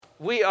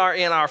We are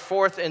in our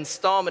fourth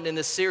installment in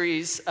this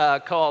series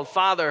called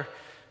Father,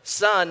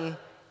 Son,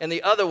 and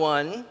the Other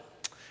One.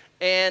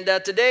 And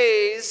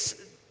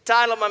today's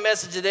title of my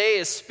message today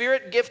is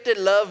Spirit-Gifted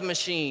Love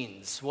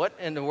Machines. What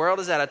in the world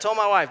is that? I told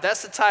my wife,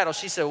 that's the title.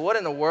 She said, what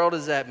in the world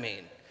does that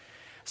mean?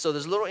 So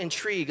there's a little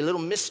intrigue, a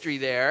little mystery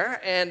there,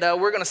 and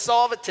we're going to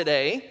solve it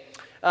today.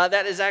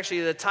 That is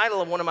actually the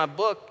title of one of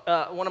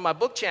my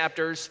book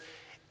chapters,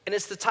 and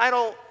it's the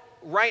title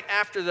right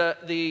after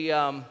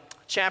the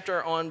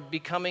chapter on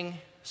becoming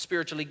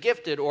spiritually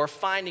gifted or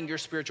finding your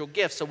spiritual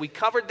gifts. So we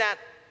covered that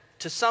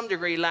to some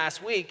degree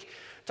last week,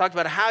 talked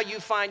about how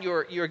you find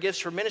your gifts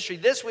for ministry.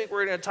 This week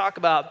we're going to talk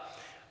about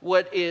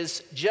what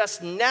is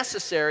just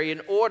necessary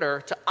in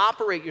order to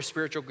operate your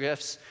spiritual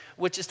gifts,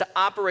 which is to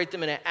operate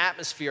them in an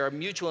atmosphere, a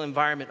mutual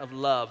environment of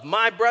love.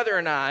 My brother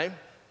and I,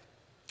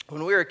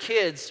 when we were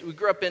kids, we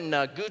grew up in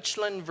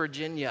Goochland,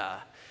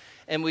 Virginia,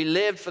 and we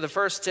lived for the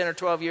first 10 or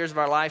 12 years of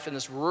our life in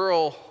this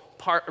rural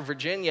part of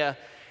Virginia.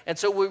 And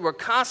so we were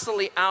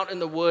constantly out in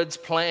the woods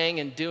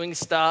playing and doing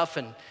stuff,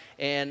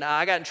 and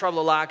I got in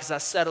trouble a lot because I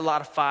set a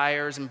lot of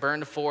fires and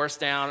burned the forest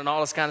down and all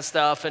this kind of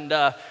stuff. And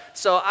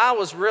so I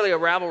was really a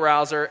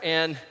rabble-rouser,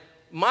 and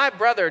my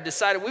brother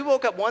decided, we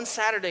woke up one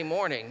Saturday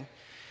morning,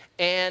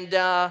 and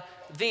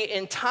the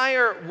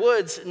entire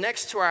woods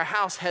next to our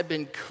house had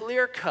been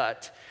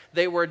clear-cut.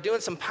 They were doing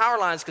some power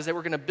lines because they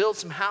were going to build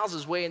some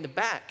houses way in the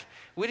back.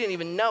 We didn't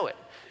even know it.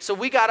 So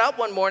we got up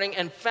one morning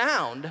and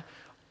found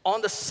on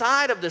the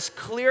side of this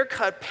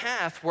clear-cut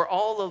path were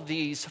all of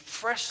these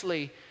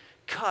freshly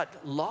cut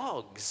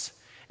logs.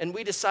 And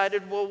we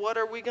decided, well, what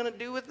are we going to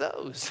do with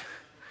those?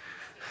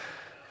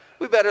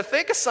 We better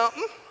think of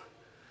something.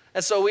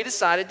 And so we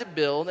decided to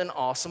build an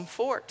awesome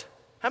fort.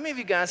 How many of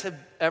you guys have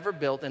ever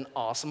built an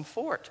awesome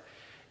fort?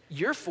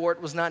 Your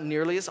fort was not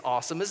nearly as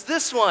awesome as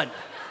this one.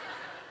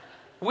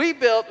 We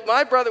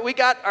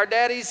got our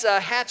daddy's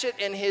hatchet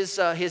and his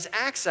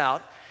axe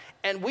out,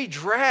 and we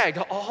dragged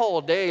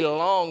all day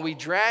long. We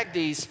dragged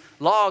these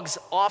logs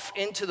off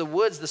into the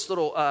woods, this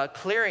little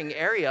clearing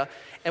area,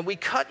 and we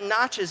cut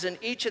notches in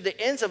each of the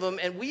ends of them,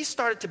 and we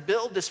started to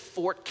build this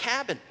fort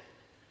cabin.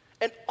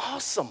 An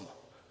awesome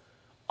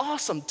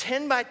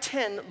 10 by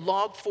 10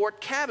 log fort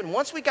cabin.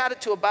 Once we got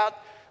it to about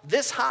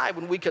this high,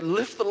 when we could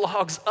lift the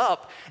logs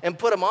up and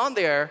put them on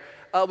there,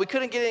 we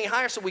couldn't get any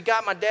higher, so we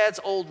got my dad's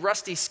old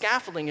rusty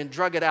scaffolding and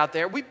drug it out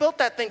there. We built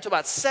that thing to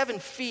about 7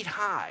 feet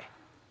high.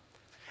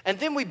 And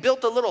then we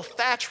built a little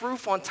thatch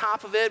roof on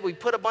top of it. We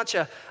put a bunch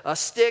of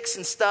sticks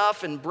and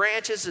stuff and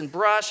branches and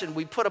brush, and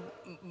we put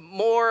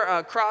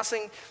more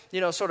crossing,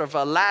 sort of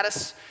a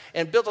lattice,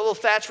 and built a little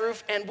thatch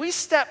roof. And we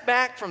stepped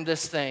back from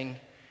this thing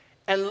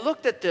and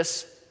looked at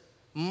this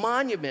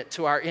monument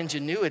to our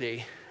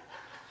ingenuity.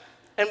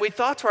 And we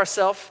thought to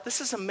ourselves, this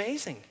is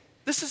amazing.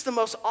 This is the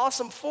most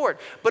awesome fort.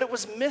 But it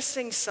was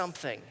missing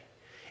something.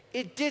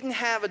 It didn't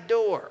have a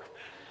door.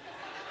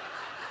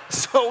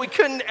 So we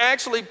couldn't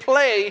actually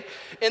play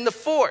in the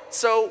fort.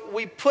 So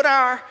we put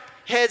our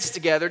heads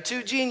together,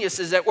 two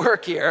geniuses at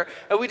work here,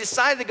 and we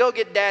decided to go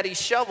get Daddy's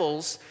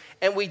shovels,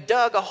 and we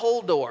dug a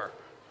hole door.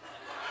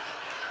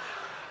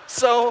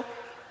 So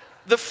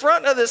the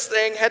front of this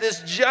thing had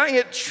this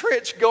giant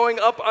trench going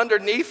up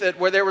underneath it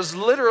where there was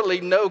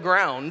literally no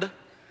ground.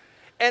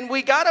 And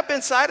we got up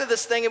inside of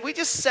this thing, and we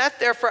just sat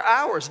there for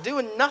hours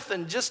doing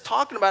nothing, just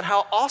talking about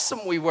how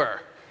awesome we were.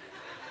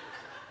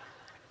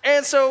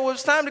 And so it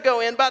was time to go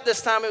in. About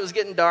this time, it was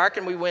getting dark,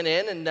 and we went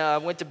in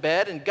and went to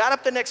bed and got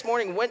up the next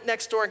morning, went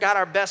next door and got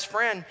our best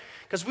friend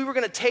because we were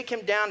going to take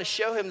him down to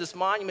show him this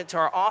monument to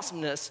our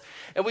awesomeness.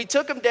 And we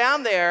took him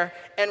down there,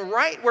 and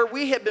right where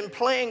we had been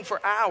playing for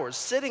hours,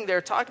 sitting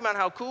there talking about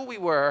how cool we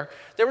were,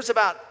 there was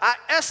I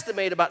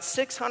estimate about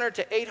 600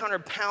 to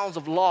 800 pounds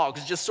of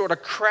logs just sort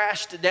of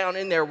crashed down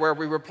in there where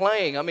we were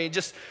playing. I mean,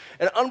 just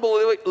an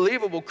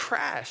unbelievable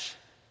crash.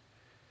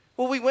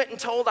 Well, we went and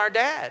told our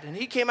dad, and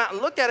he came out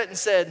and looked at it and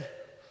said,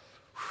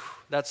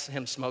 that's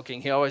him smoking.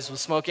 He always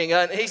was smoking.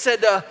 And he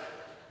said,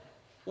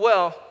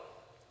 well,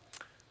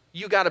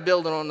 you got to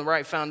build it on the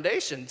right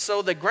foundation.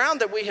 So the ground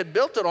that we had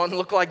built it on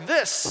looked like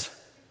this.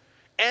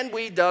 And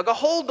we dug a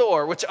hole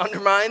door, which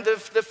undermined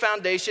the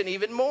foundation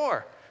even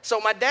more. So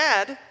my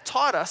dad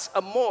taught us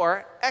a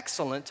more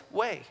excellent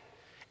way.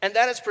 And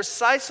that is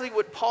precisely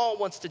what Paul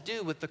wants to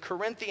do with the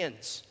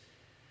Corinthians.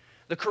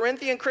 The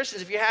Corinthian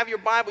Christians, if you have your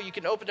Bible, you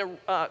can open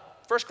to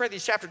 1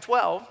 Corinthians chapter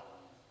 12,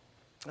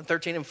 and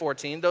 13 and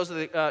 14. Those are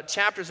the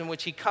chapters in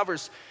which he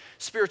covers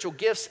spiritual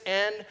gifts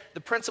and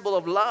the principle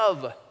of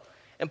love.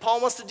 And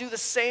Paul wants to do the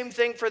same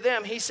thing for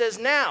them. He says,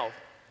 now,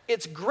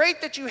 it's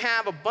great that you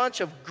have a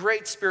bunch of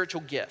great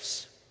spiritual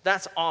gifts.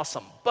 That's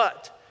awesome.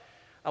 But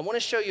I want to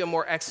show you a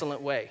more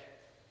excellent way.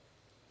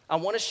 I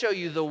want to show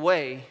you the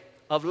way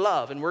of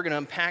love, and we're going to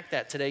unpack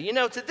that today.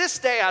 To this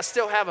day, I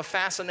still have a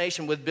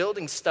fascination with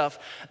building stuff,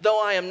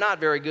 though I am not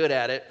very good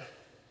at it.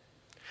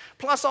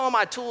 Plus, all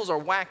my tools are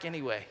whack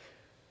anyway.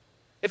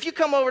 If you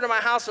come over to my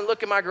house and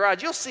look in my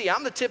garage, you'll see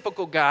I'm the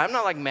typical guy. I'm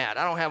not like Matt.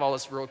 I don't have all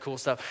this real cool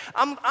stuff.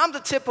 I'm the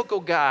typical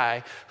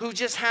guy who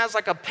just has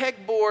like a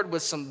pegboard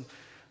with some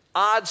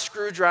odd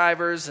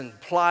screwdrivers and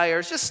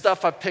pliers, just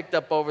stuff I picked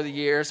up over the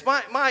years.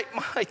 My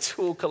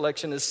tool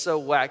collection is so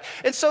whack.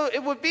 And so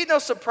it would be no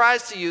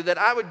surprise to you that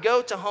I would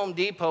go to Home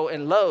Depot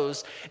and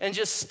Lowe's and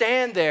just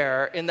stand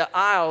there in the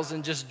aisles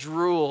and just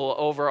drool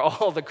over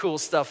all the cool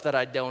stuff that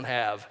I don't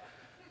have.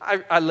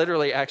 I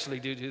literally actually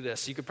do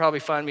this. You could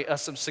probably find me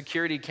some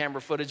security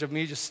camera footage of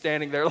me just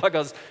standing there like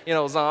a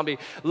zombie,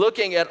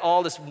 looking at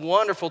all this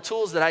wonderful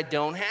tools that I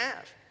don't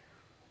have.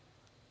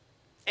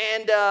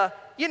 And,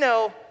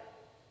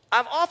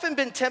 I've often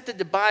been tempted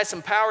to buy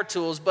some power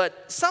tools,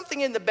 but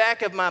something in the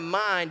back of my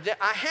mind, that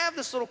I have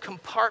this little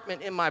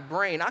compartment in my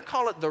brain. I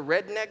call it the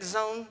redneck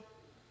zone.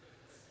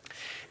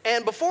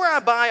 And before I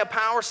buy a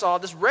power saw,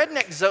 this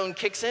redneck zone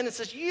kicks in and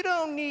says, you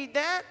don't need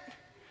that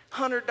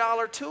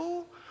 $100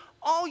 tool.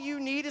 All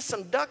you need is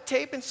some duct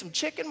tape and some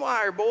chicken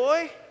wire,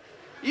 boy.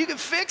 You can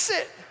fix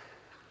it.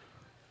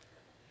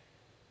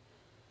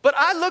 But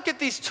I look at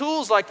these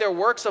tools like they're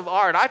works of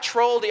art. I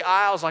troll the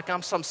aisles like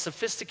I'm some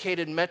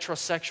sophisticated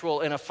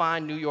metrosexual in a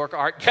fine New York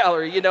art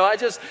gallery.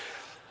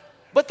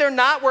 But they're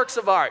not works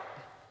of art.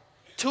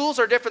 Tools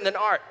are different than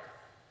art.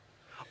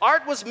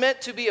 Art was meant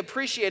to be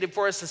appreciated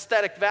for its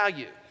aesthetic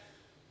value.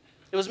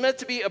 It was meant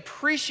to be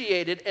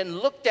appreciated and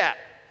looked at.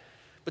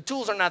 But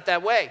tools are not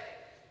that way.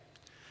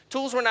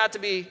 Tools were not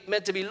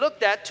meant to be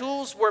looked at.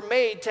 Tools were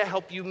made to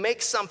help you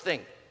make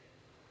something.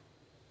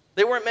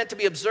 They weren't meant to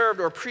be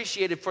observed or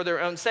appreciated for their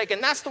own sake.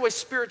 And that's the way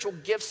spiritual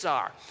gifts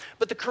are.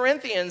 But the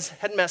Corinthians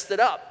had messed it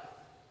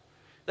up.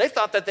 They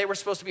thought that they were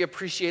supposed to be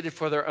appreciated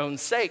for their own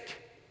sake.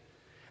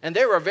 And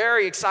they were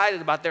very excited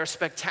about their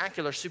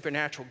spectacular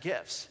supernatural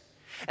gifts.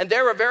 And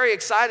they were very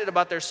excited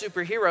about their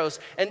superheroes.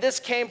 And this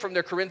came from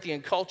their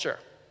Corinthian culture.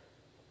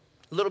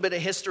 A little bit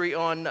of history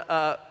on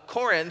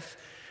Corinth.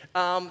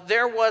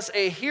 There was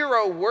a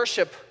hero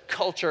worship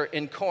culture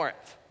in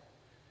Corinth.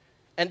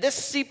 And this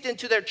seeped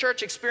into their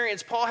church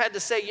experience. Paul had to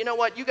say, you know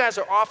what, you guys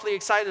are awfully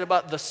excited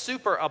about the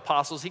super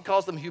apostles. He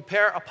calls them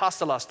hyper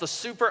apostolos, the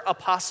super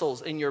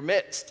apostles in your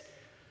midst.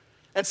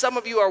 And some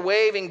of you are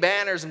waving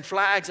banners and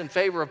flags in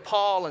favor of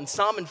Paul, and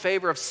some in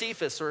favor of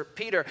Cephas or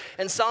Peter,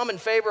 and some in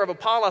favor of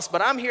Apollos.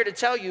 But I'm here to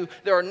tell you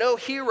there are no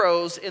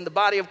heroes in the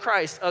body of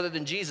Christ other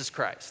than Jesus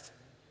Christ.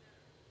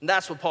 And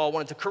that's what Paul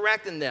wanted to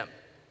correct in them.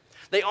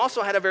 They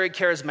also had a very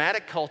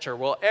charismatic culture.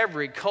 Well,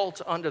 every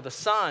cult under the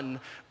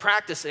sun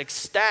practiced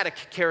ecstatic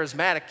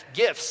charismatic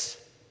gifts,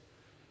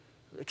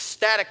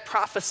 ecstatic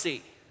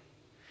prophecy.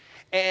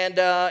 And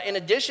in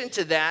addition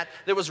to that,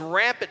 there was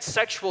rampant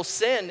sexual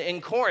sin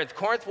in Corinth.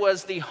 Corinth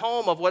was the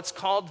home of what's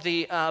called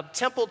the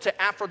temple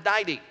to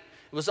Aphrodite.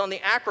 It was on the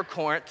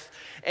Acrocorinth.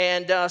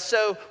 And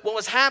so what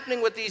was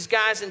happening with these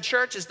guys in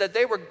church is that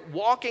they were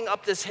walking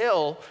up this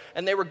hill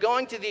and they were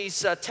going to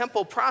these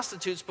temple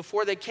prostitutes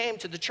before they came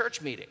to the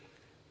church meeting.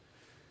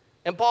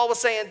 And Paul was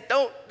saying,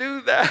 don't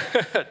do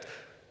that.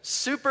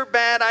 Super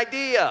bad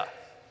idea.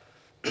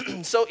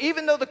 So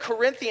even though the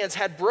Corinthians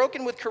had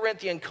broken with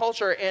Corinthian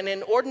culture, an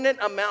inordinate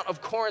amount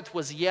of Corinth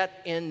was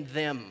yet in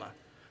them.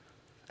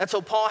 And so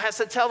Paul has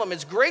to tell them,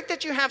 it's great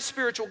that you have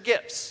spiritual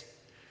gifts.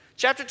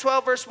 Chapter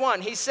 12, verse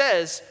 1, he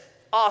says,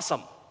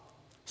 awesome.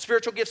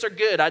 Spiritual gifts are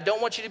good. I don't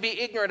want you to be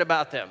ignorant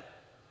about them.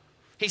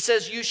 He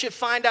says you should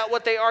find out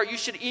what they are. You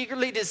should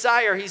eagerly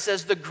desire, he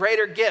says, the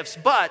greater gifts.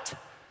 But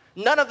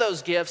none of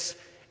those gifts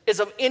is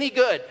of any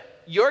good.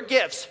 Your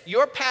gifts,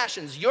 your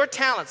passions, your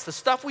talents, the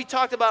stuff we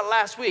talked about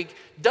last week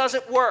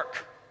doesn't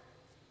work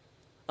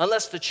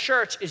unless the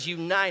church is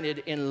united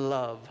in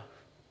love.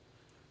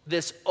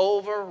 This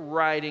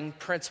overriding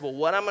principle.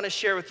 What I'm going to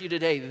share with you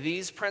today,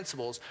 these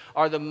principles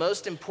are the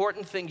most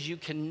important things you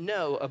can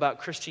know about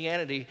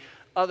Christianity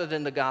other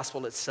than the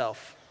gospel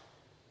itself.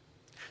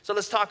 So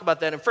let's talk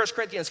about that. In 1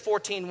 Corinthians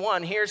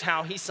 14:1, here's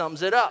how he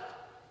sums it up.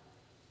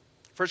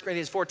 1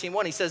 Corinthians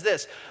 14:1, he says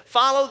this,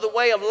 follow the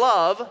way of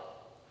love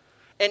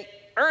and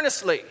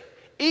earnestly,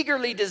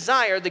 eagerly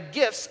desire the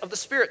gifts of the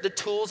Spirit, the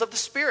tools of the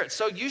Spirit.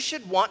 So you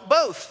should want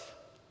both.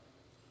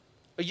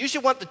 You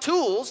should want the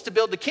tools to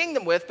build the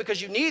kingdom with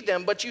because you need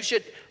them, but you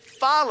should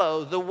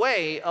follow the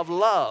way of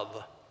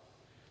love.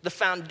 The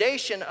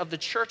foundation of the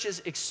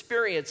church's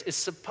experience is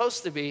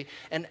supposed to be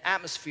an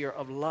atmosphere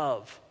of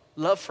love.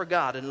 Love for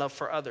God and love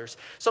for others.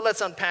 So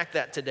let's unpack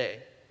that today.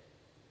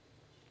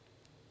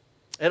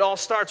 It all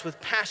starts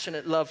with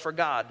passionate love for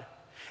God.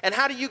 And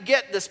how do you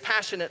get this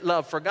passionate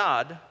love for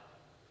God?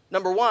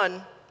 Number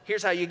one,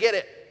 here's how you get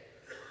it.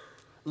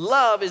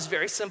 Love is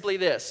very simply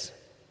this.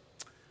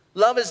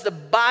 Love is the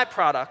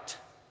byproduct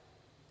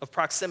of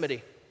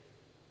proximity.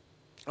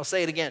 I'll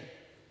say it again.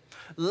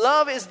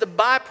 Love is the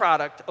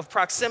byproduct of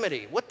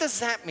proximity. What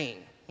does that mean?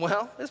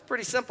 Well, it's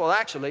pretty simple,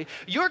 actually.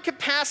 Your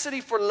capacity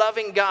for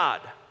loving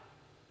God,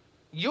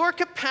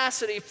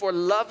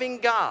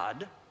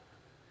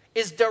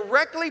 is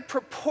directly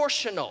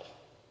proportional.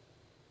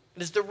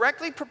 It is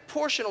directly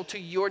proportional to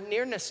your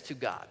nearness to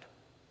God.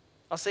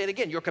 I'll say it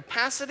again. Your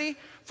capacity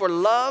for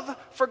love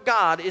for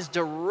God is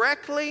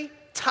directly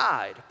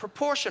tied,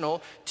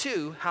 proportional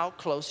to how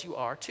close you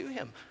are to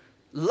Him.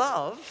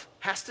 Love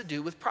has to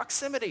do with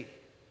proximity.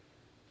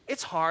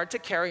 it's hard to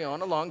carry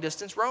on a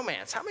long-distance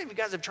romance. How many of you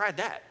guys have tried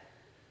that?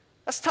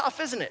 That's tough,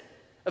 isn't it?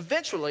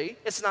 Eventually,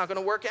 it's not going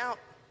to work out.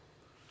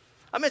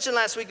 I mentioned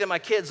last week that my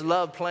kids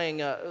love playing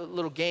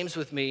little games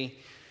with me.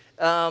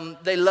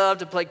 They love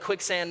to play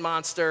Quicksand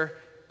Monster.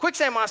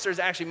 Quicksand Monster is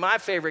actually my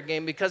favorite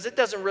game because it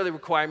doesn't really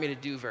require me to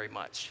do very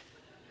much.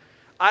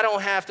 I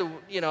don't have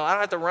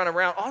to run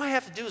around. All I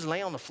have to do is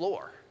lay on the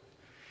floor.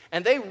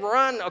 And they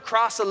run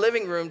across the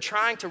living room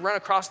trying to run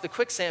across the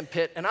quicksand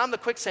pit, and I'm the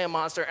quicksand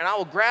monster, and I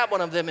will grab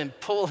one of them and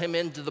pull him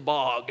into the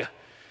bog.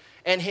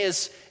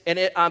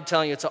 I'm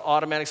telling you, it's an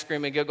automatic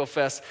scream and giggle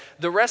fest.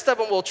 The rest of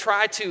them will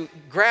try to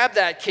grab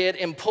that kid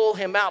and pull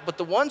him out, but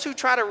the ones who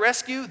try to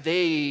rescue,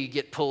 they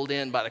get pulled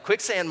in by the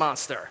quicksand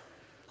monster.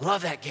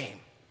 Love that game.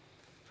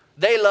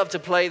 They love to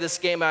play this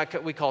game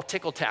we call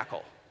Tickle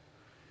Tackle.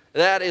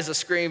 That is a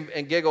scream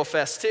and giggle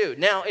fest too.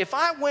 Now, if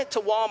I went to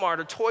Walmart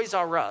or Toys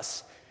R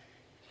Us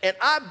and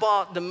I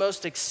bought the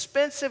most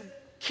expensive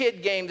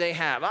kid game they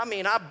have,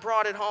 I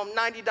brought it home,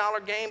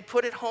 $90 game,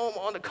 put it home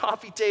on the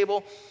coffee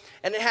table,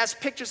 and it has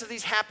pictures of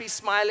these happy,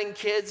 smiling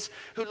kids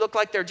who look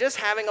like they're just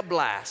having a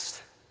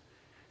blast.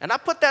 And I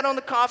put that on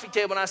the coffee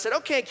table, and I said,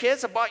 okay,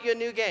 kids, I bought you a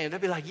new game. They'd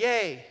be like,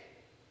 yay.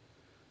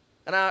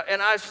 And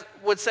I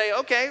would say,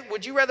 okay,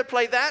 would you rather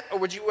play that, or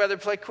would you rather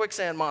play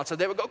Quicksand Monster?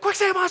 They would go,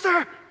 Quicksand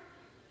Monster!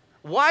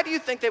 Why do you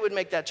think they would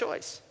make that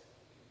choice?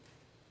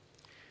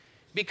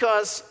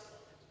 Because,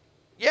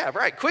 yeah,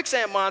 right,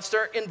 Quicksand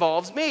Monster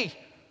involves me.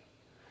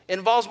 It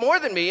involves more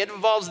than me. It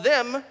involves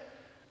them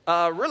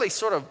really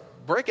sort of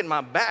breaking my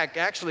back.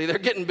 Actually, they're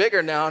getting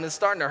bigger now, and it's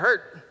starting to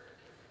hurt.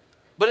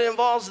 But it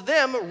involves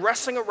them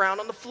wrestling around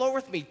on the floor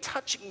with me,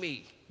 touching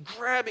me,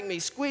 grabbing me,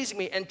 squeezing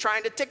me, and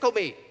trying to tickle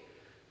me.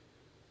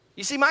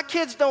 You see, my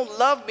kids don't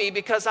love me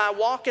because I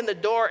walk in the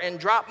door and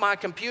drop my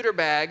computer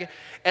bag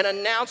and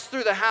announce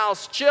through the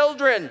house,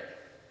 children,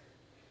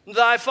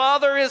 thy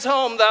father is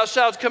home, thou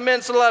shalt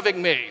commence loving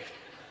me.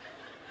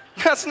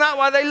 That's not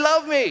why they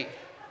love me.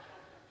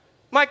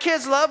 My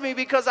kids love me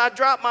because I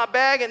drop my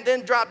bag and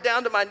then drop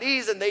down to my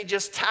knees and they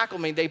just tackle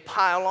me. They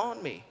pile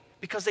on me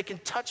because they can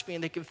touch me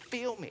and they can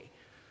feel me.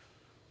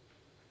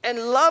 And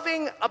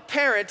loving a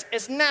parent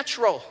is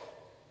natural.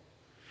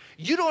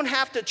 You don't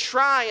have to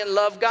try and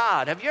love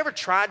God. Have you ever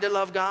tried to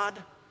love God?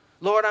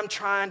 Lord, I'm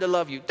trying to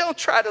love you. Don't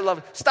try to love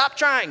him. Stop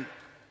trying.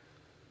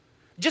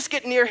 Just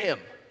get near him.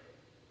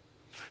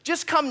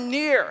 Just come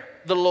near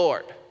the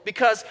Lord.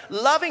 Because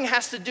loving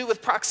has to do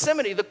with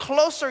proximity. The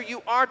closer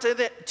you are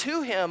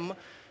to him,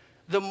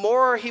 the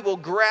more he will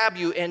grab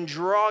you and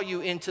draw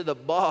you into the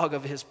bog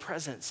of his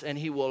presence. And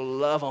he will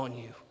love on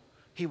you.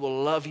 He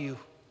will love you.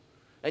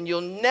 And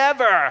you'll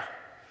never,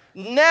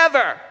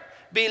 never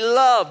be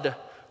loved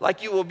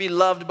like you will be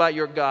loved by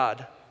your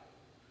God,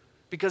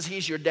 because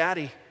he's your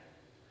daddy.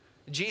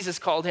 Jesus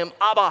called him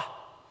Abba,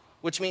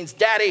 which means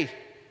daddy,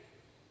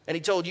 and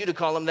he told you to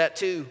call him that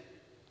too.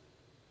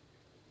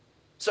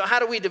 So how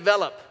do we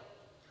develop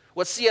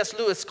what C.S.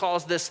 Lewis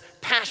calls this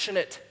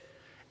passionate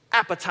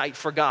appetite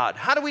for God?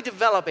 How do we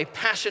develop a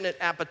passionate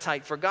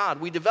appetite for God?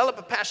 We develop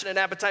a passionate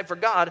appetite for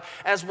God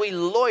as we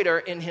loiter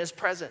in his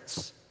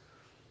presence.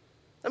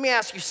 Let me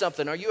ask you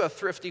something. Are you a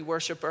thrifty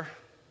worshiper?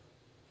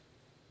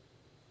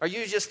 Are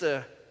you just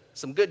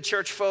some good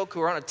church folk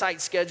who are on a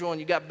tight schedule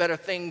and you got better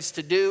things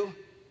to do?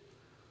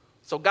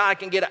 So God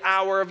can get an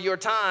hour of your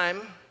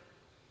time,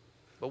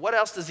 but what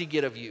else does he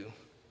get of you?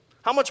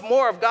 How much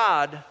more of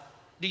God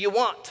do you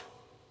want?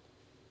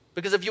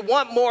 Because if you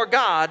want more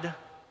God,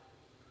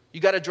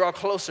 you got to draw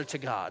closer to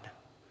God.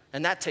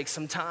 And that takes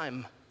some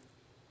time.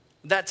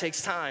 That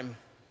takes time.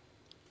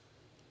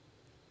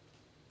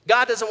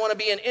 God doesn't want to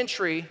be an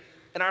entry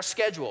in our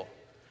schedule.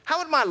 How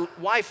would my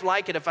wife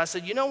like it if I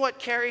said, you know what,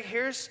 Carrie,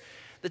 here's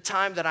the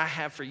time that I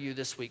have for you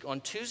this week.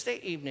 On Tuesday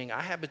evening,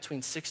 I have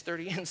between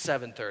 6:30 and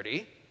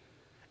 7:30.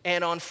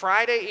 And on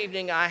Friday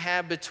evening, I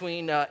have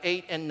between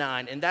 8 and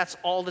 9. And that's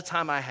all the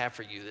time I have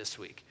for you this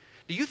week.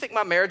 Do you think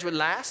my marriage would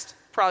last?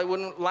 Probably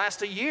wouldn't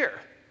last a year.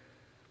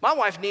 My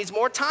wife needs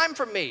more time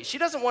from me. She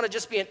doesn't want to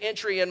just be an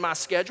entry in my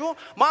schedule.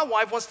 My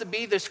wife wants to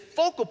be this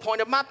focal point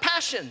of my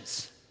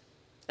passions.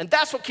 And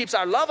that's what keeps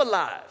our love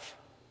alive.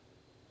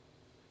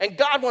 And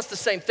God wants the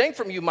same thing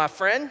from you, my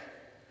friend.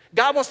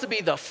 God wants to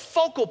be the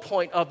focal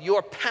point of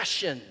your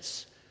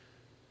passions,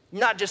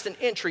 not just an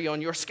entry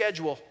on your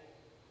schedule.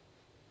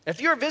 If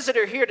you're a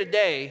visitor here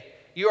today,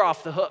 you're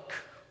off the hook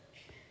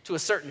to a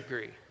certain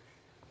degree.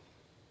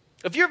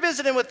 If you're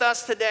visiting with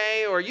us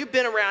today, or you've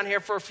been around here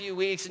for a few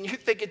weeks and you're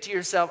thinking to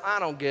yourself, I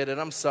don't get it,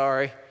 I'm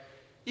sorry.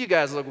 You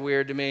guys look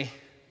weird to me.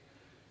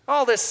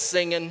 All this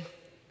singing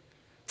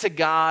to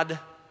God,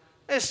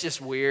 it's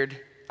just weird.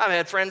 I've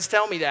had friends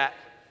tell me that.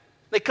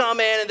 They come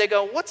in and they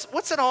go,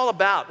 what's it all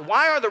about?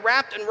 Why are the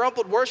wrapped and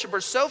rumpled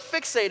worshipers so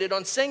fixated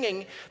on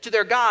singing to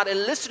their God and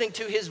listening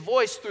to his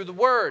voice through the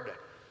word?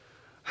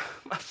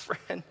 My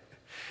friend,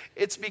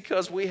 it's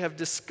because we have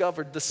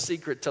discovered the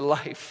secret to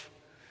life.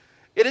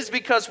 It is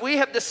because we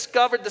have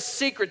discovered the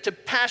secret to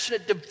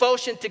passionate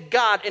devotion to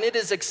God, and it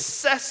is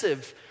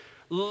excessive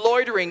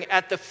loitering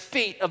at the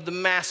feet of the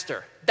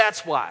Master.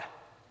 That's why.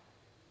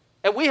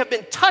 And we have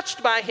been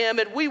touched by him,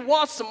 and we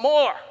want some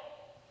more.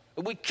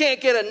 And we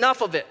can't get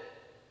enough of it.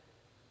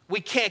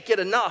 We can't get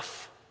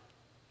enough.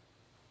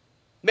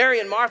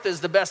 Mary and Martha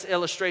is the best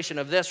illustration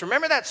of this.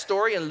 Remember that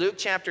story in Luke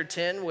chapter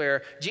 10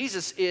 where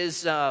Jesus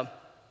is,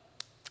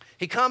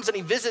 he comes and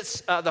he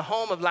visits the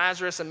home of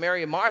Lazarus and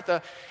Mary and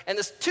Martha. And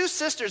the two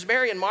sisters,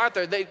 Mary and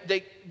Martha,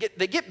 they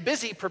get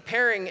busy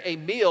preparing a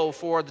meal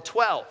for the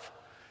 12,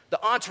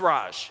 the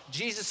entourage,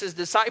 Jesus'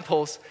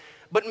 disciples.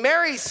 But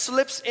Mary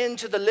slips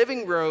into the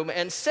living room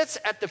and sits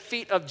at the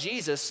feet of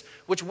Jesus,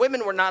 which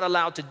women were not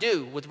allowed to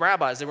do with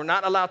rabbis. They were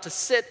not allowed to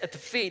sit at the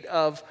feet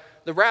of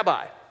the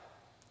rabbi.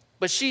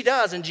 But she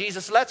does, and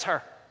Jesus lets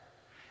her.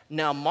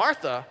 Now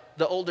Martha,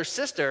 the older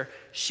sister,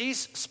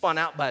 she's spun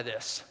out by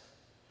this.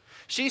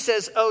 She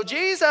says, "Oh,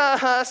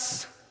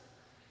 Jesus,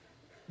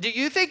 do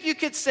you think you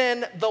could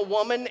send the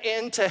woman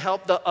in to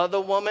help the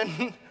other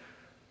woman?"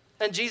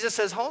 And Jesus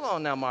says, "Hold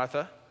on now,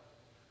 Martha.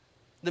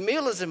 The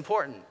meal is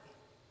important.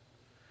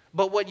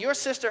 But what your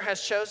sister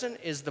has chosen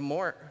is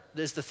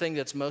the thing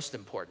that's most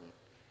important.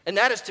 And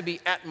that is to be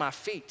at my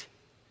feet."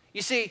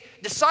 You see,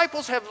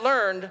 disciples have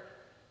learned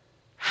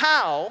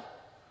how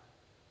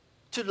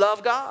to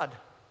love God.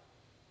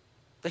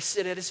 They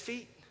sit at his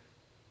feet.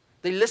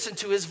 They listen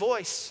to his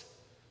voice.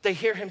 They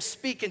hear him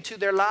speak into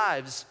their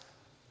lives.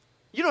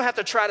 You don't have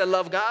to try to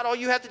love God. All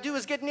you have to do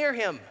is get near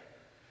him.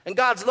 And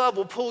God's love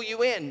will pull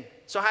you in.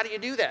 So how do you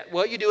do that?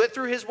 Well, you do it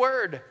through his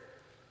word.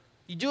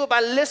 You do it by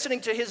listening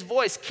to his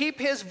voice. Keep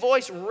his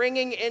voice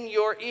ringing in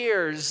your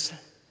ears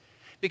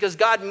because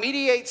God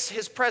mediates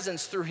his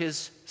presence through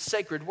his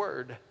sacred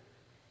word.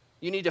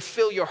 You need to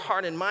fill your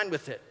heart and mind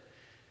with it.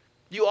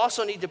 You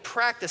also need to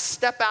practice,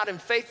 step out in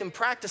faith and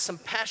practice some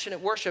passionate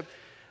worship.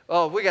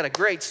 Oh, we got a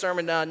great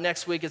sermon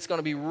next week. It's going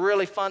to be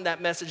really fun, that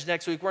message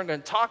next week. We're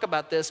going to talk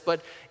about this.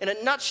 But in a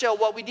nutshell,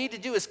 what we need to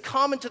do is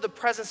come into the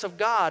presence of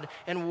God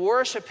and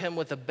worship him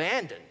with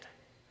abandon.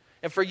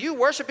 And for you,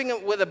 worshiping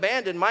him with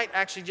abandon might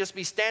actually just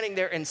be standing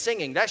there and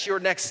singing. That's your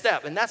next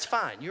step, and that's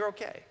fine. You're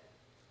okay.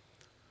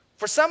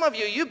 For some of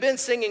you, you've been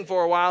singing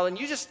for a while, and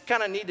you just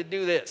kind of need to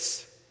do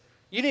this.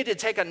 You need to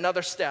take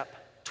another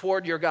step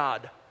toward your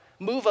God.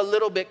 Move a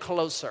little bit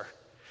closer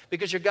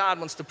because your God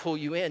wants to pull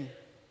you in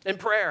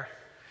prayer.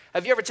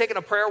 Have you ever taken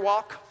a prayer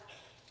walk?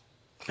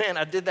 Man,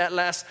 I did that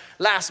last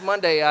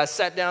Monday. I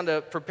sat down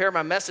to prepare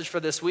my message for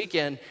this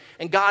weekend,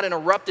 and God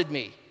interrupted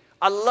me.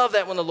 I love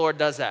that when the Lord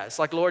does that. It's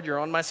like, Lord, you're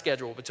on my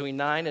schedule between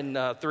 9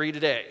 and 3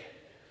 today.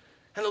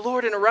 And the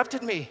Lord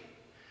interrupted me,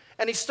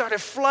 and he started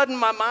flooding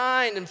my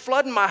mind and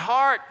flooding my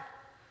heart.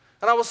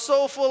 And I was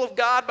so full of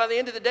God by the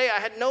end of the day, I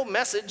had no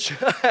message.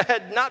 I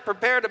had not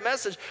prepared a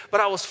message, but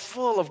I was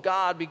full of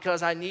God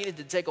because I needed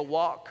to take a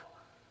walk.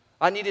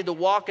 I needed to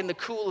walk in the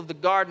cool of the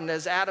garden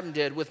as Adam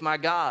did with my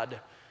God.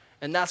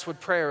 And that's what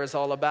prayer is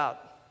all about.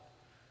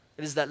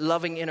 It is that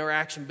loving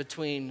interaction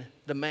between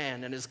the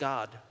man and his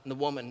God and the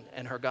woman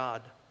and her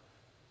God.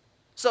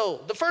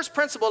 So the first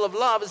principle of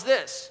love is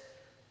this.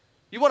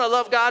 You want to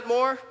love God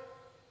more?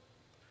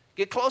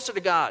 Get closer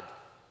to God.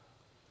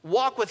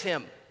 Walk with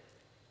him.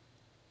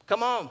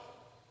 Come on.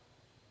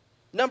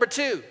 Number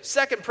 2,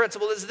 second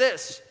principle is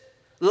this.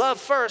 Love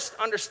first,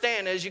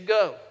 understand as you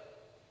go.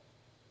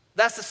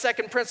 That's the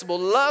second principle.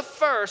 Love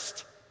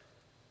first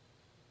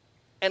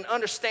and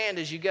understand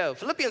as you go.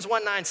 Philippians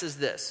 1:9 says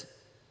this.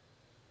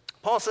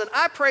 Paul said,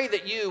 "I pray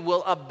that you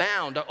will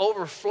abound, to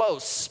overflow,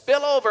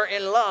 spill over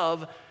in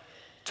love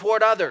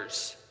toward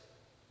others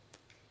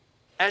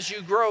as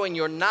you grow in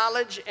your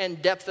knowledge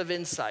and depth of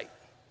insight."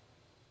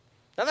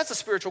 Now that's a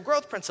spiritual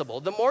growth principle.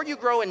 The more you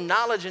grow in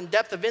knowledge and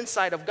depth of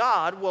insight of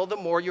God, well, the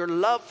more your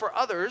love for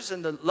others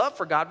and the love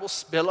for God will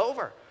spill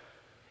over.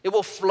 It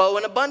will flow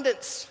in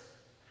abundance.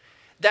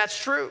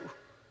 That's true.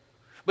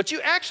 But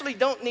you actually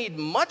don't need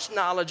much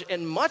knowledge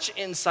and much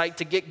insight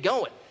to get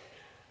going.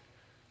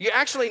 You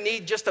actually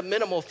need just a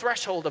minimal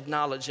threshold of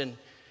knowledge and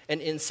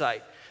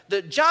insight.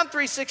 The John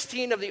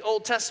 3:16 of the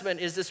Old Testament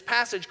is this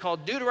passage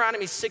called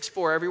Deuteronomy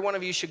 6:4. Every one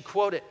of you should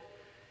quote it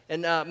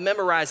and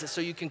memorize it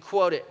so you can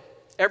quote it.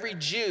 Every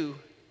Jew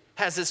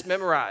has this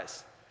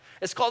memorized.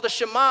 It's called the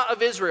Shema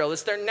of Israel.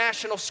 It's their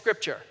national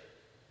scripture.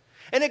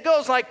 And it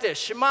goes like this.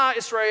 Shema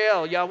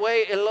Israel,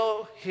 Yahweh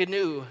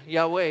Elohenu,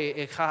 Yahweh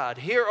Echad.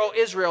 Hear, O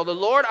Israel, the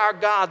Lord our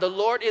God, the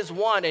Lord is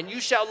one. And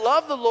you shall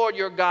love the Lord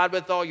your God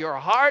with all your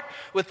heart,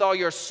 with all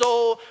your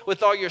soul,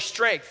 with all your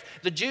strength.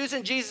 The Jews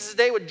in Jesus'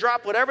 day would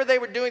drop whatever they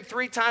were doing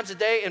 3 times a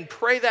day and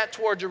pray that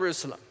toward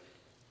Jerusalem.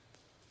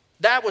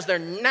 That was their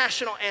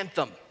national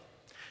anthem.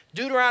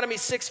 Deuteronomy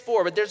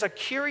 6:4. But there's a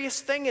curious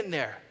thing in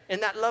there, in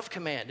that love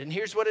command. And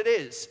here's what it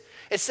is.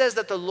 It says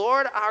that the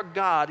Lord our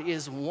God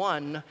is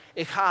one,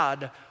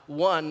 Echad,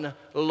 one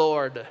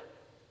Lord.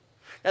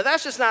 Now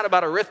that's just not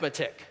about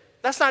arithmetic.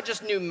 That's not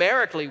just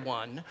numerically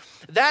one.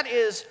 That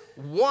is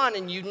one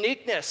in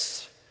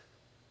uniqueness.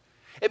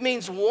 It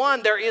means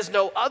one, there is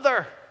no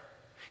other.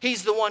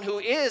 He's the one who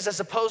is as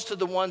opposed to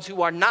the ones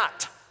who are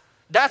not.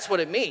 That's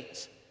what it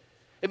means.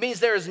 It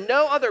means there is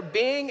no other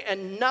being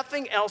and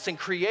nothing else in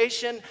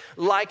creation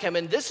like him.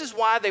 And this is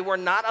why they were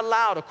not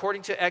allowed,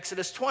 according to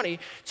Exodus 20,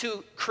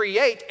 to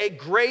create a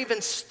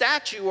graven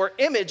statue or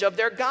image of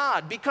their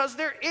God, because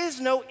there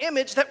is no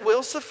image that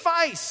will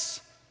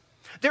suffice.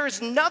 There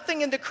is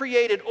nothing in the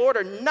created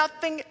order,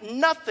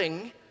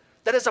 nothing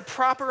that is a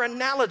proper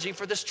analogy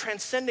for this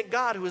transcendent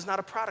God who is not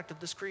a product of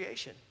this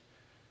creation.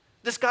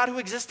 This God who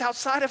exists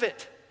outside of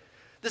it.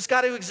 This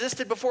God who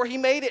existed before he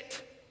made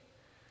it.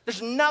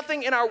 There's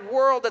nothing in our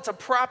world that's a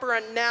proper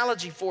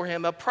analogy for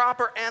him, a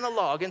proper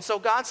analog. And so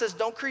God says,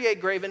 don't create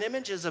graven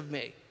images of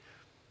me.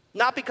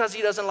 Not because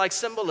he doesn't like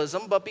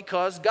symbolism, but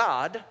because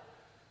God,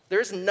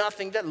 there's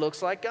nothing that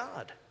looks like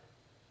God.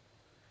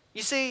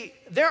 You see,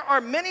 there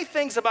are many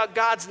things about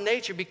God's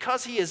nature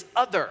because he is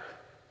other,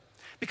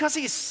 because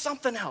he is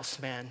something else,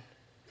 man,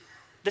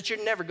 that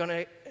you're never going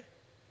to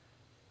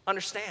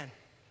understand.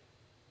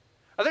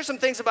 Are there some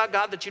things about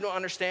God that you don't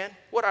understand?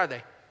 What are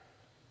they?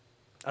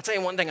 I'll tell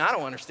you one thing I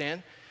don't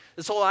understand,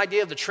 this whole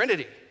idea of the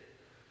Trinity.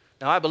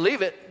 Now, I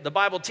believe it, the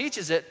Bible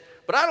teaches it,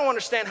 but I don't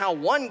understand how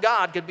one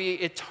God could be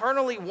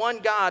eternally one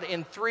God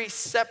in three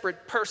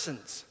separate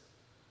persons.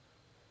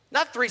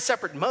 Not three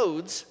separate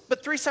modes,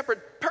 but three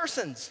separate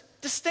persons,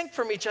 distinct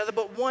from each other,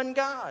 but one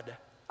God.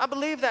 I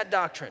believe that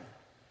doctrine.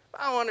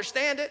 I don't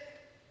understand it.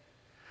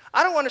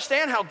 I don't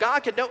understand how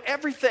God could know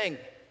everything.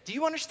 Do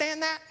you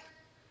understand that?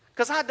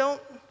 Because I don't.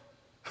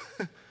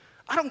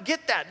 I don't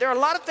get that. There are a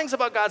lot of things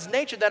about God's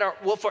nature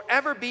that will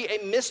forever be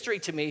a mystery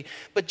to me,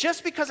 but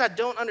just because I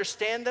don't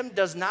understand them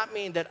does not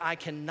mean that I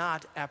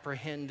cannot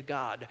apprehend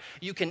God.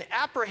 You can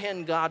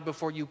apprehend God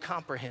before you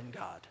comprehend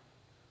God.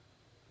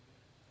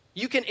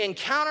 You can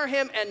encounter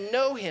him and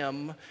know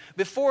him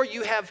before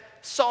you have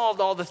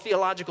solved all the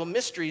theological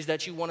mysteries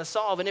that you want to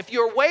solve. And if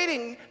you're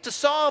waiting to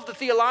solve the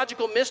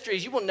theological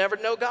mysteries, you will never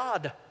know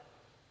God,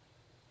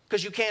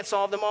 because you can't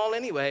solve them all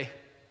anyway.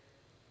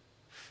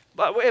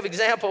 By way of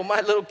example,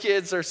 my little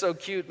kids are so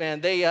cute, man.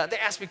 They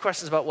ask me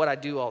questions about what I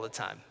do all the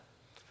time.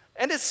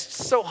 And it's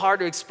so hard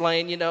to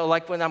explain,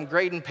 like when I'm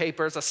grading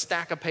papers, a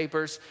stack of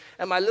papers,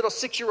 and my little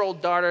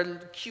 6-year-old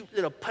daughter, cute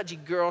little pudgy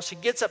girl, she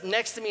gets up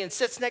next to me and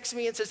sits next to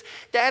me and says,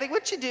 "Daddy,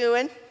 what you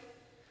doing?"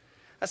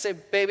 I say,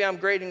 "Baby, I'm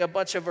grading a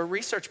bunch of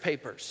research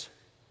papers."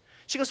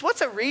 She goes,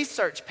 "What's a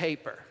research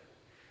paper?"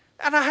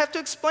 And I have to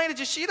explain it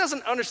to her. She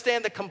doesn't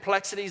understand the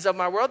complexities of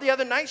my world. The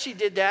other night she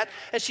did that,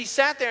 and she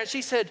sat there and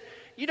she said,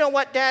 "You know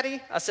what,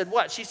 Daddy?" I said,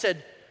 "What?" She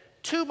said,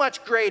 "Too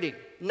much grading,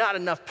 not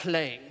enough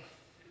playing."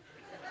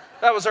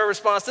 That was her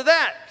response to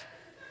that.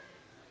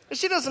 And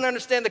she doesn't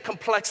understand the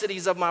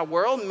complexities of my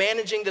world,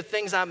 managing the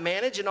things I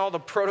manage and all the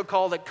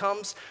protocol that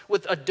comes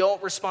with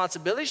adult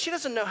responsibility. She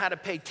doesn't know how to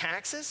pay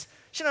taxes.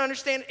 She doesn't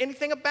understand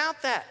anything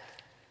about that.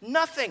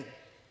 Nothing.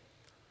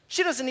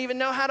 She doesn't even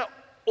know how to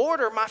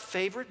order my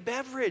favorite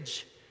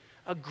beverage,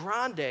 a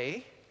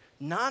grande,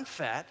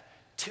 non-fat,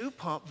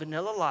 2-pump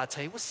vanilla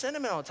latte with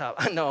cinnamon on top.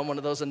 I know I'm one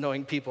of those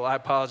annoying people. I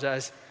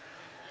apologize.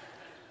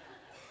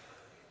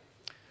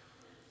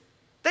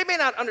 They may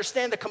not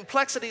understand the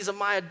complexities of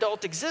my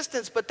adult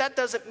existence, but that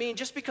doesn't mean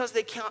just because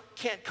they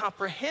can't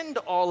comprehend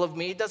all of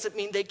me, doesn't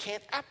mean they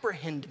can't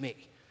apprehend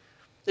me.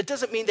 It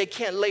doesn't mean they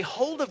can't lay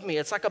hold of me.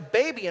 It's like a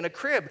baby in a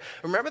crib.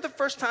 Remember the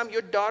first time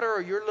your daughter or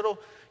your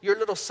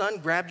little son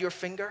grabbed your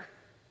finger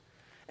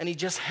and he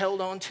just held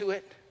on to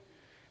it?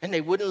 And they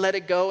wouldn't let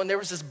it go. And there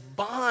was this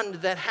bond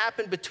that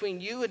happened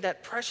between you and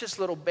that precious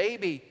little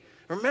baby.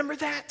 Remember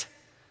that?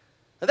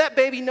 Now, that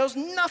baby knows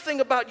nothing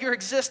about your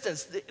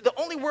existence. The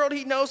only world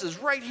he knows is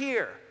right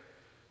here.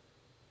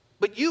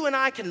 But you and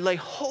I can lay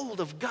hold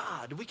of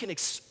God. We can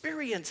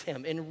experience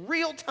him in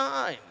real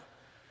time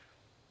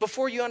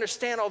before you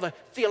understand all the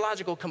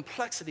theological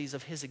complexities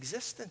of his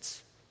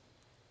existence.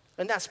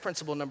 And that's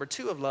principle number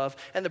 2 of love.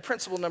 And the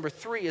principle number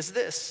 3 is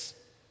this.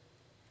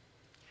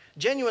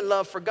 Genuine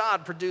love for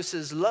God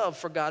produces love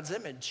for God's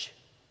image.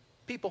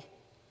 People.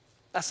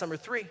 That's number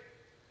 3.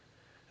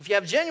 If you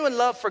have genuine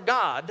love for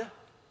God,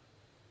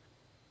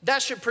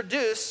 that should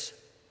produce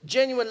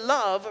genuine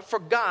love for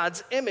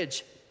God's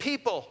image.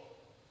 People.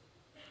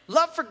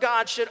 Love for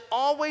God should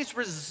always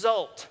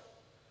result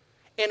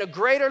in a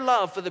greater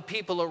love for the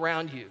people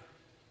around you.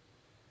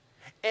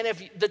 And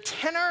if the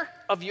tenor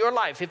of your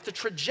life, if the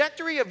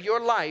trajectory of your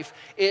life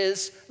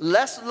is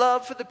less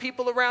love for the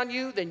people around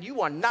you, then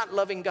you are not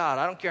loving God.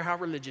 I don't care how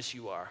religious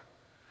you are.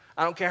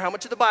 I don't care how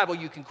much of the Bible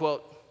you can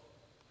quote.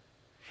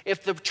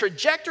 If the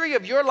trajectory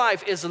of your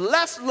life is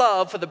less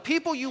love for the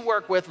people you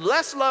work with,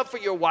 less love for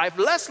your wife,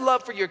 less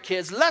love for your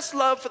kids, less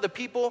love for the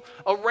people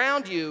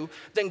around you,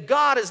 then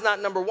God is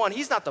not number one.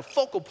 He's not the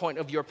focal point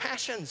of your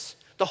passions.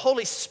 The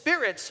Holy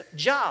Spirit's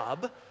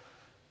job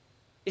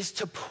is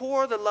to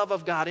pour the love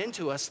of God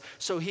into us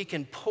so he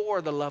can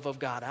pour the love of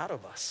God out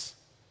of us.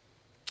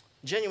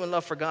 Genuine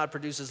love for God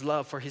produces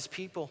love for his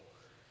people.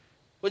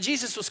 When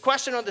Jesus was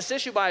questioned on this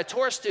issue by a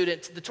Torah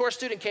student, the Torah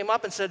student came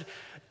up and said,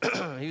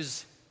 he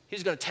was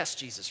going to test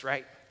Jesus,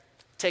 right?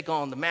 Take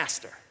on the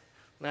master.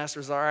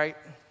 Master's all right,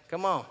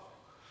 come on.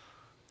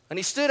 And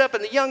he stood up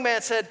and the young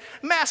man said,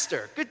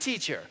 "Master, good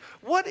teacher,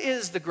 what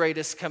is the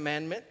greatest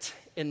commandment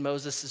in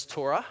Moses'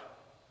 Torah.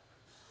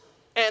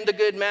 And the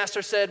good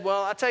master said,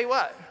 well, I'll tell you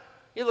what,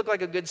 you look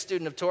like a good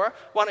student of Torah.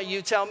 Why don't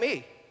you tell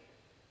me?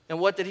 And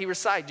what did he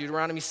recite?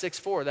 Deuteronomy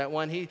 6:4, that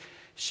one.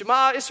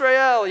 Shema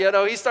Israel,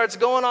 he starts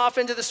going off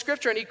into the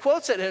scripture and he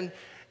quotes it.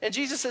 And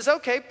Jesus says,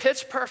 okay,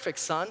 pitch perfect,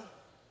 son.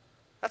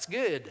 That's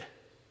good.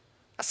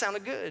 That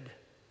sounded good.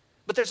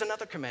 But there's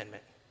another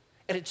commandment.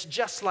 And it's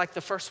just like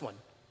the first one.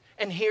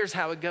 And here's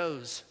how it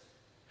goes.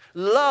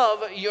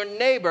 Love your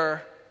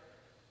neighbor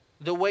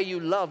the way you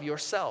love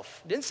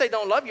yourself. He didn't say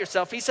don't love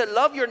yourself. He said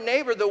love your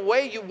neighbor the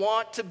way you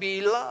want to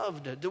be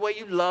loved, the way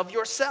you love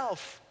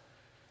yourself.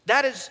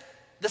 That is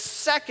the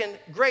second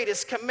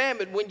greatest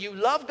commandment. When you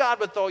love God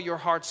with all your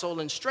heart, soul,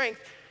 and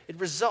strength, it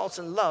results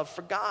in love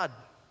for God.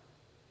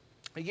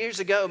 Years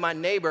ago, my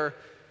neighbor,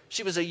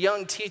 she was a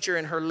young teacher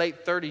in her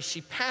late 30s.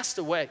 She passed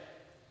away.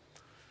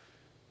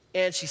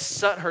 And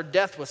her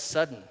death was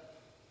sudden.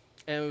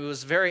 And it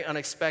was very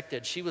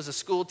unexpected. She was a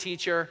school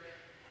teacher,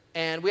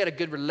 and we had a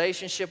good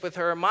relationship with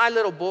her. My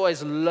little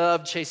boys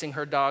loved chasing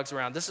her dogs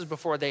around. This is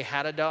before they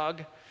had a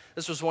dog.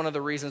 This was one of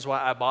the reasons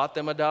why I bought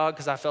them a dog,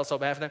 because I felt so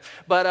bad for them.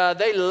 But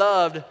they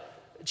loved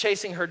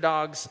chasing her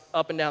dogs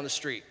up and down the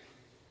street.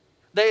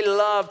 They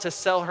loved to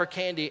sell her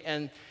candy,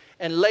 and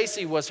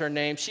Lacey was her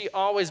name. She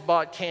always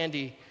bought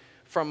candy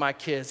from my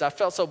kids. I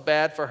felt so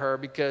bad for her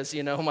because,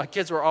 my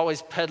kids were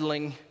always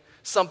peddling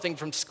something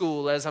from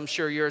school, as I'm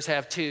sure yours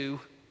have too.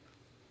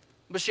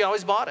 But she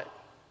always bought it.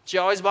 She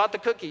always bought the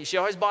cookies. She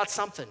always bought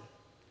something.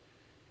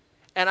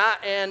 And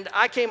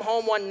I came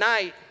home one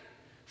night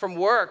from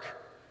work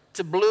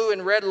to blue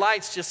and red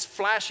lights just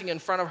flashing in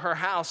front of her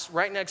house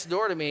right next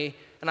door to me.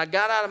 And I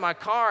got out of my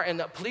car, and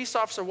the police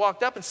officer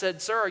walked up and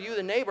said, "Sir, are you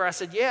the neighbor?" I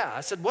said, "Yeah."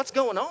 I said, "What's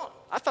going on?"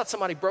 I thought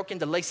somebody broke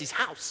into Lacey's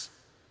house.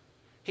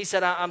 He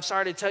said, "I'm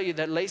sorry to tell you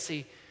that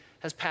Lacey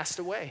has passed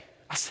away."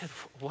 I said,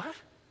 "What?"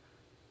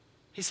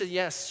 He said,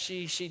 "Yes,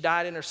 she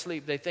died in her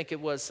sleep. They think it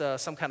was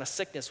some kind of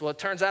sickness." Well, it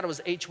turns out it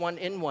was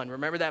H1N1.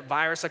 Remember that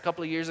virus a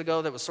couple of years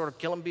ago that was sort of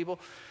killing people?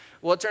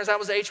 Well, it turns out it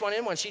was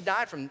H1N1. She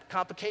died from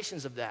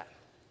complications of that.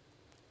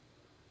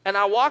 And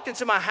I walked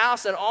into my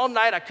house, and all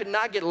night I could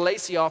not get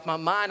Lacey off my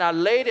mind. I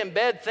laid in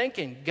bed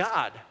thinking,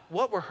 God,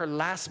 what were her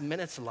last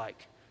minutes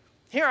like?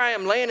 Here I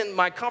am laying in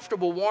my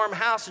comfortable, warm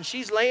house, and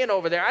she's laying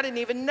over there. I didn't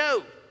even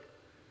know.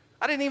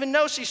 I didn't even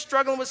know she's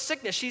struggling with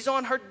sickness. She's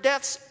on her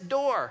death's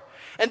door.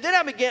 And then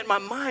my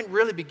mind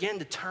really began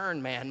to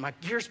turn, man. My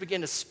gears began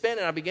to spin,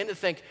 and I began to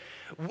think,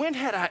 when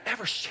had I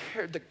ever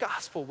shared the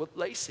gospel with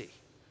Lacey?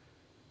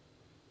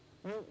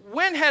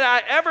 When had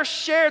I ever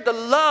shared the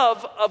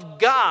love of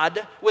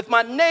God with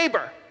my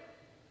neighbor?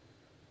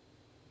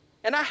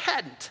 And I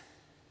hadn't.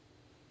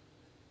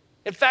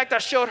 In fact, I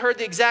showed her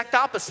the exact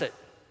opposite.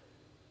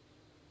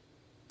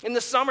 In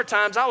the summer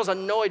times, I was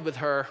annoyed with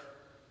her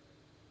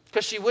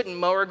because she wouldn't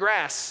mow her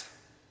grass.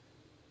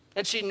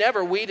 And she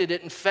never weeded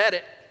it and fed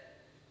it.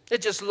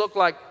 It just looked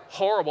like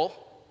horrible.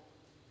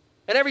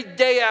 And every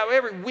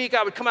week,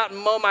 I would come out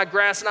and mow my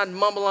grass, and I'd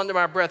mumble under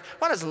my breath,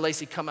 why doesn't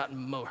Lacey come out and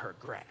mow her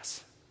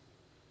grass?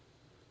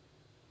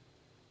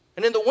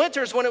 And in the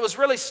winters, when it was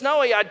really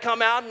snowy, I'd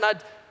come out and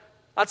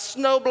I'd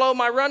snow blow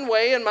my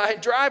runway and my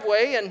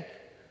driveway, and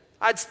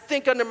I'd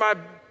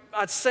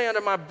say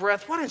under my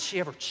breath, why didn't she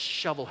ever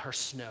shovel her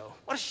snow?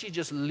 Why does she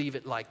just leave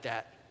it like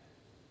that?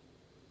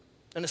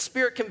 And the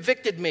Spirit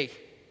convicted me,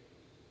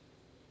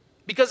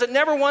 because it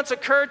never once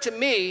occurred to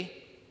me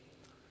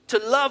to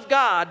love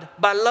God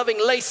by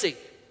loving Lacey,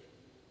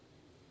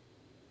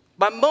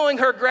 by mowing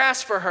her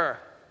grass for her,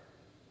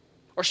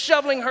 or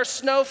shoveling her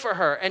snow for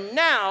her. And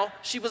now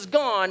she was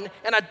gone,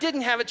 and I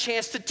didn't have a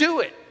chance to do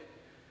it.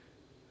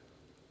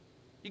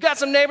 You got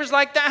some neighbors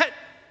like that?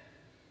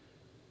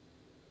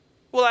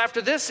 Well,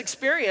 after this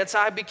experience,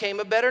 I became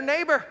a better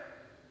neighbor.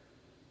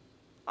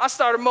 I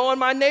started mowing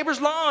my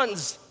neighbors'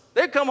 lawns.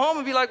 They'd come home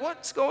and be like,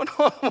 what's going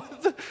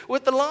on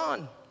with the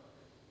lawn?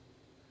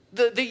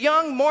 The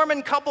young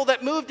Mormon couple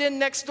that moved in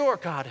next door,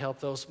 God help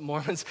those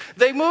Mormons,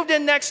 they moved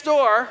in next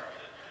door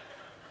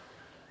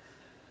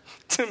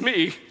to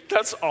me.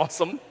 That's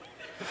awesome.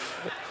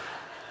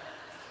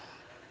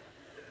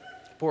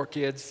 Poor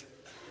kids.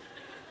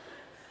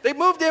 They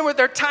moved in with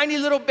their tiny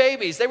little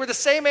babies. They were the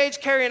same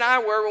age Carrie and I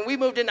were when we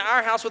moved into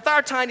our house with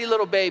our tiny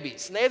little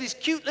babies. And they had these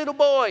cute little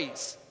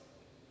boys.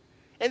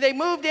 And they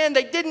moved in.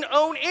 They didn't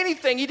own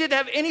anything. He didn't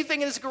have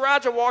anything in his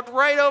garage. I walked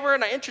right over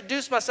and I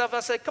introduced myself. I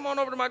said, come on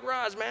over to my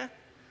garage, man.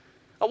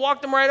 I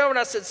walked them right over and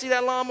I said, see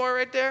that lawnmower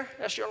right there?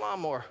 That's your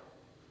lawnmower.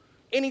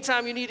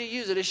 Anytime you need to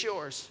use it, it's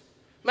yours.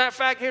 Matter of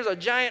fact, here's a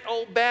giant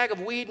old bag of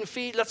weed and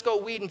feed. Let's go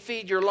weed and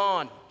feed your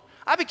lawn.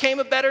 I became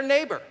a better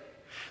neighbor.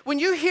 When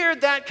you hear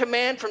that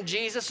command from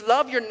Jesus,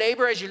 love your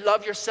neighbor as you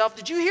love yourself,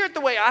 did you hear it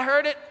the way I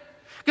heard it?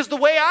 Because the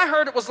way I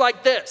heard it was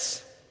like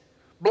this.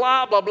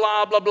 Blah, blah,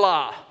 blah, blah,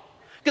 blah.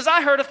 Because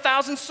I heard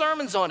 1,000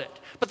 sermons on it.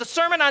 But the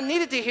sermon I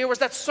needed to hear was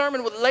that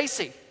sermon with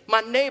Lacey,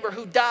 my neighbor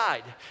who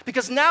died.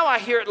 Because now I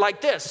hear it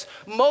like this.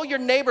 Mow your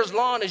neighbor's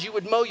lawn as you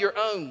would mow your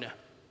own.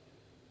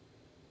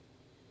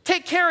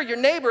 Take care of your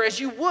neighbor as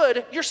you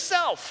would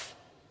yourself.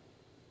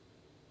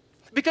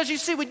 Because you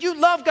see, when you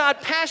love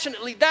God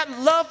passionately, that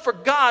love for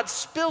God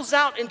spills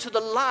out into the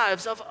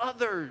lives of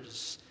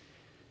others.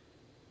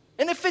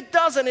 And if it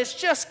doesn't, it's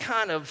just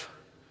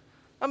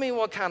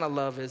what kind of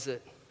love is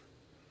it?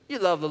 You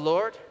love the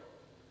Lord,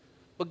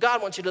 but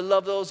God wants you to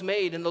love those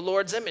made in the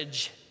Lord's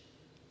image.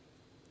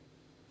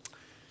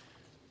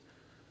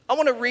 I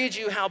want to read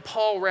you how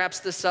Paul wraps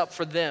this up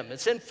for them.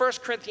 It's in 1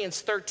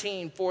 Corinthians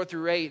 13, 4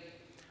 through 8.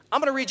 I'm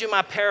going to read you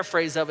my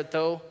paraphrase of it,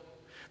 though.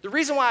 The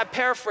reason why I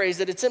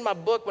paraphrased it, it's in my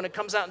book when it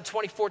comes out in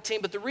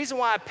 2014, but the reason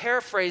why I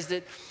paraphrased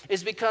it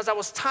is because I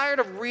was tired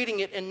of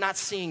reading it and not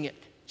seeing it.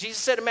 Jesus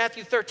said in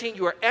Matthew 13,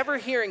 you are ever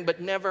hearing but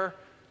never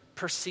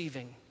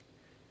perceiving.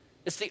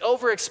 It's the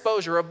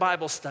overexposure of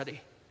Bible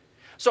study.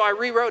 So I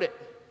rewrote it.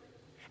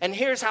 And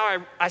here's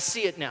how I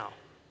see it now.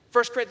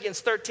 1 Corinthians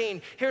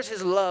 13, here's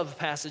his love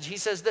passage. He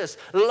says this,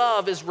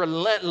 love is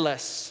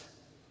relentless.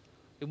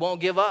 It won't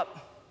give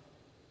up.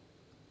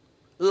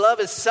 Love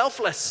is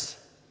selfless.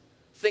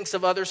 Thinks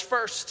of others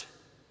first.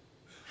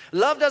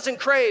 Love doesn't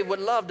crave what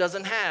love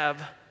doesn't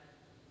have.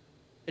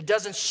 It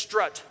doesn't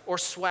strut or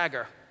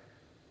swagger.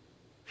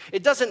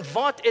 It doesn't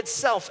vaunt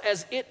itself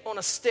as it on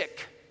a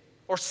stick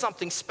or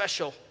something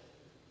special.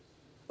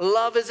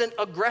 Love isn't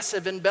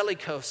aggressive and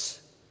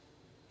bellicose.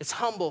 It's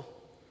humble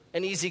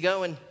and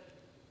easygoing.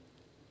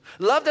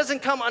 Love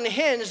doesn't come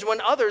unhinged when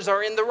others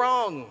are in the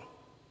wrong.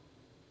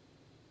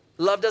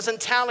 Love doesn't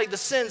tally the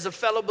sins of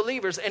fellow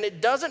believers, and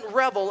it doesn't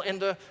revel in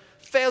the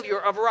failure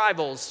of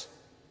rivals.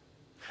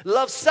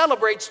 Love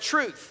celebrates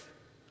truth,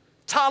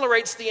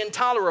 tolerates the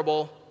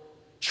intolerable,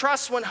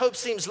 trusts when hope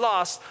seems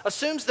lost,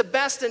 assumes the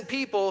best in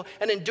people,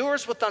 and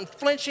endures with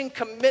unflinching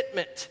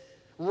commitment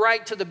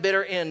right to the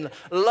bitter end.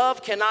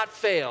 Love cannot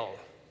fail.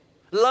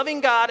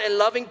 Loving God and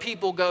loving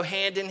people go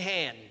hand in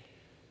hand.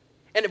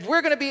 And if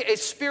we're going to be a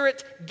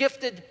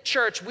spirit-gifted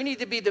church, we need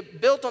to be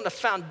built on the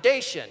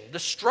foundation, the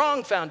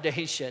strong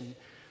foundation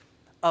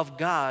of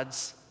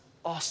God's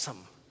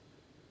awesome,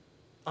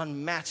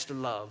 unmatched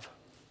love.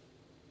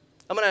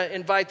 I'm going to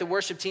invite the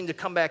worship team to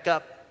come back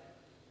up.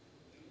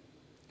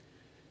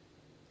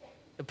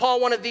 And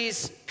Paul wanted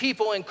these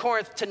people in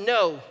Corinth to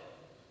know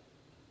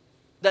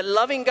that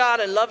loving God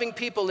and loving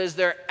people is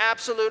their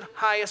absolute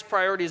highest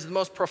priority. It's the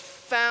most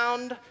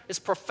profound, it's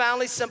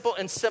profoundly simple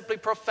and simply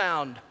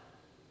profound.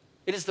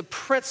 It is the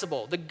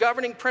principle, the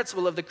governing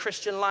principle of the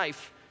Christian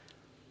life.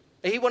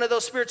 And he wanted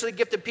those spiritually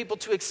gifted people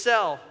to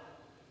excel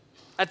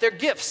at their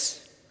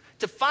gifts,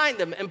 to find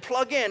them and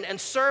plug in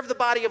and serve the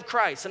body of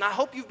Christ. And I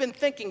hope you've been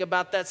thinking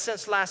about that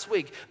since last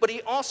week. But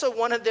he also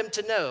wanted them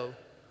to know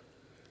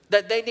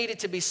that they needed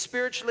to be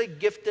spiritually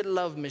gifted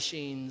love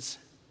machines.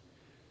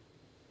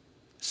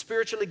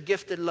 Spiritually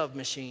gifted love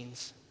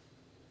machines.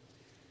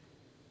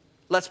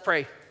 Let's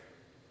pray.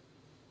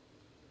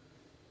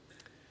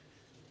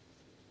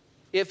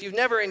 If you've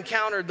never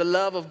encountered the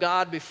love of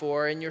God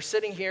before and you're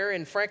sitting here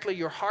and frankly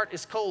your heart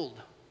is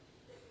cold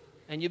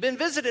and you've been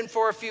visiting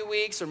for a few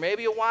weeks or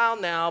maybe a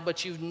while now,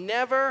 but you've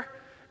never,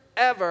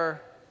 ever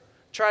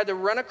tried to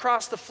run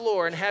across the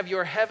floor and have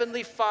your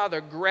heavenly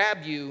Father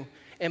grab you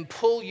and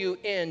pull you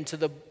into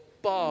the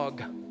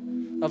bog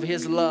of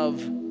his love,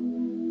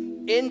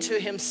 into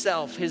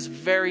himself, his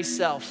very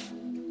self.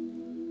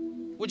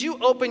 Would you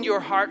open your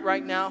heart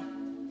right now?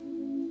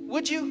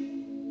 Would you?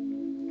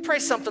 Pray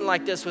something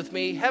like this with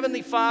me.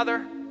 Heavenly Father,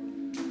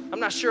 I'm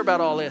not sure about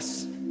all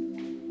this.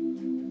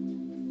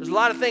 There's a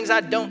lot of things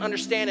I don't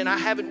understand and I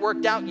haven't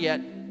worked out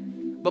yet,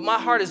 but my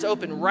heart is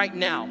open right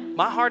now.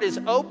 My heart is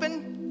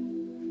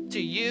open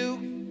to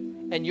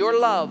you and your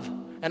love,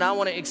 and I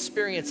want to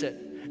experience it.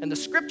 And the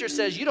scripture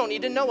says you don't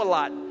need to know a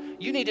lot.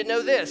 You need to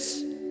know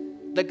this,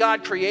 that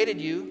God created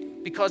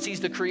you because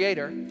he's the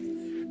creator,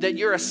 that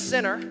you're a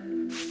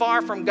sinner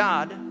far from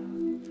God,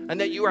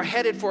 and that you are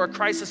headed for a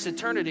crisis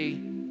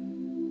eternity,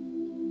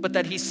 but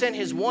that he sent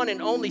his one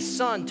and only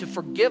Son to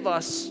forgive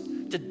us,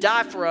 to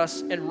die for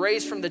us, and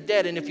raise from the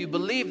dead. And if you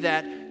believe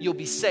that, you'll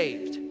be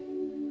saved.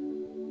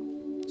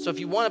 So if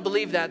you want to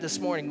believe that this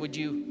morning, would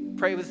you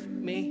pray with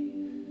me?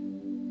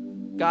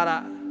 God,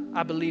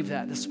 I believe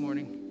that this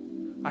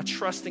morning. I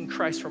trust in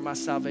Christ for my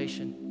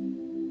salvation.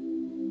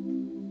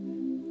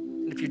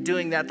 And if you're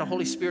doing that, the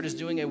Holy Spirit is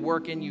doing a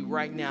work in you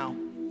right now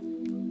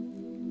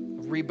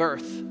of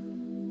rebirth.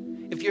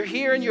 If you're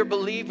here and you're a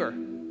believer,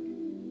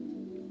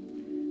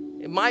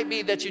 it might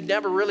be that you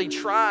never really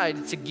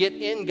tried to get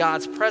in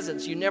God's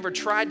presence. You never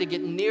tried to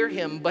get near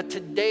him, but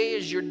today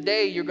is your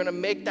day. You're going to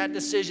make that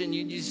decision.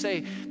 You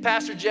say,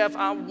 Pastor Jeff,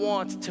 I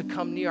want to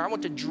come near. I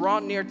want to draw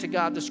near to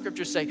God. The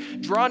scriptures say,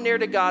 draw near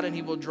to God and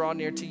he will draw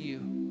near to you.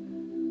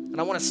 And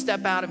I want to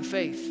step out in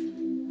faith.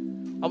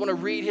 I want to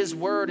read his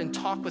word and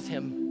talk with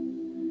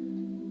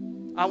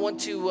him. I want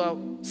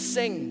to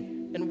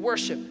sing and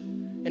worship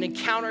and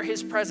encounter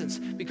his presence,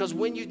 because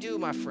when you do,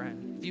 my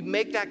friend, if you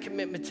make that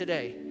commitment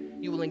today,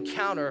 you will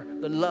encounter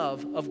the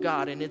love of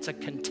God, and it's a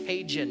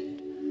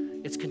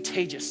contagion. It's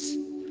contagious.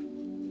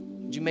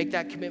 Would you make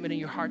that commitment in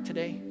your heart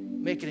today?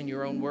 Make it in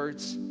your own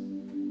words.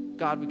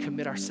 God, we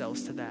commit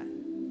ourselves to that.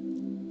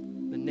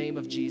 In the name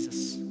of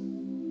Jesus.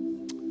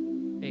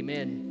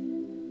 Amen.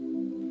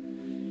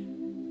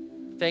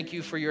 Thank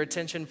you for your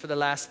attention for the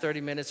last 30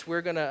 minutes.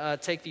 We're going to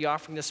take the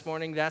offering this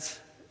morning.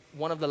 That's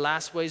one of the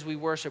last ways we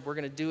worship. We're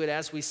going to do it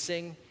as we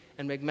sing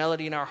and make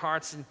melody in our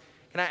hearts. And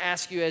can I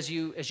ask you, as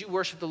you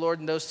worship the Lord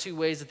in those two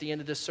ways at the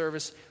end of this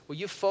service, will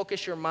you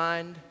focus your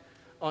mind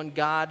on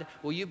God?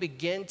 Will you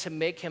begin to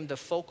make him the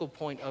focal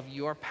point of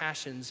your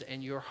passions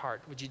and your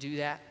heart? Would you do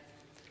that?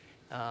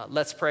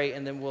 Let's pray,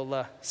 and then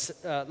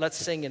let's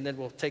sing, and then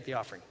we'll take the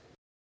offering.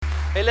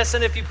 Hey,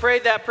 listen, if you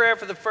prayed that prayer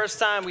for the first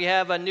time, we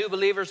have a new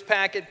believers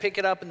packet. Pick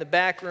it up in the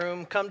back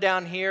room. Come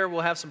down here.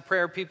 We'll have some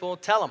prayer people.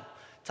 Tell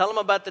them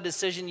about the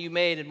decision you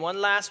made. And one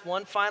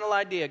final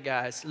idea,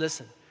 guys.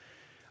 Listen,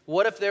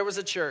 what if there was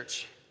a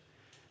church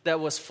that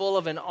was full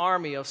of an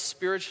army of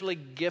spiritually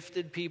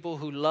gifted people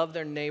who love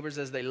their neighbors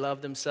as they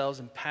love themselves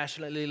and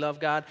passionately love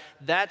God?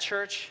 That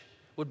church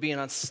would be an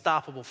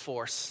unstoppable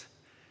force.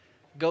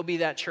 Go be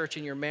that church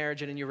in your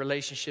marriage and in your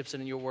relationships and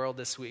in your world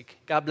this week.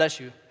 God bless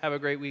you. Have a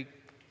great week.